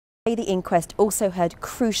The inquest also heard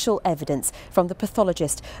crucial evidence from the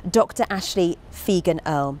pathologist, Dr. Ashley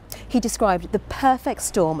Fegan-Earle. He described the perfect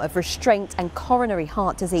storm of restraint and coronary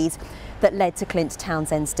heart disease that led to Clint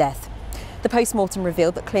Townsend's death. The post-mortem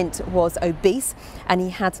revealed that Clint was obese and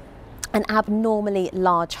he had an abnormally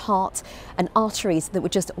large heart and arteries that were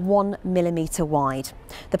just 1 millimetre wide.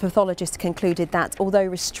 The pathologist concluded that although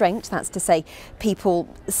restraint, that's to say people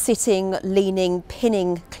sitting, leaning,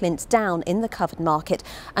 pinning Clint down in the covered market,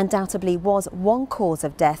 undoubtedly was one cause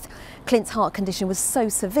of death, Clint's heart condition was so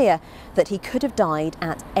severe that he could have died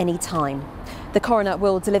at any time. The coroner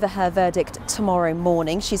will deliver her verdict tomorrow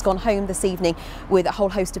morning. She's gone home this evening with a whole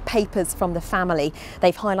host of papers from the family.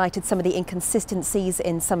 They've highlighted some of the inconsistencies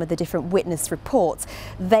in some of the different witness reports.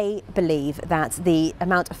 They believe that the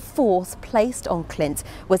amount of force placed on Clint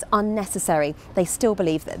was unnecessary. They still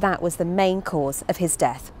believe that that was the main cause of his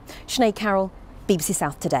death. Sinead Carroll, BBC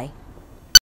South Today.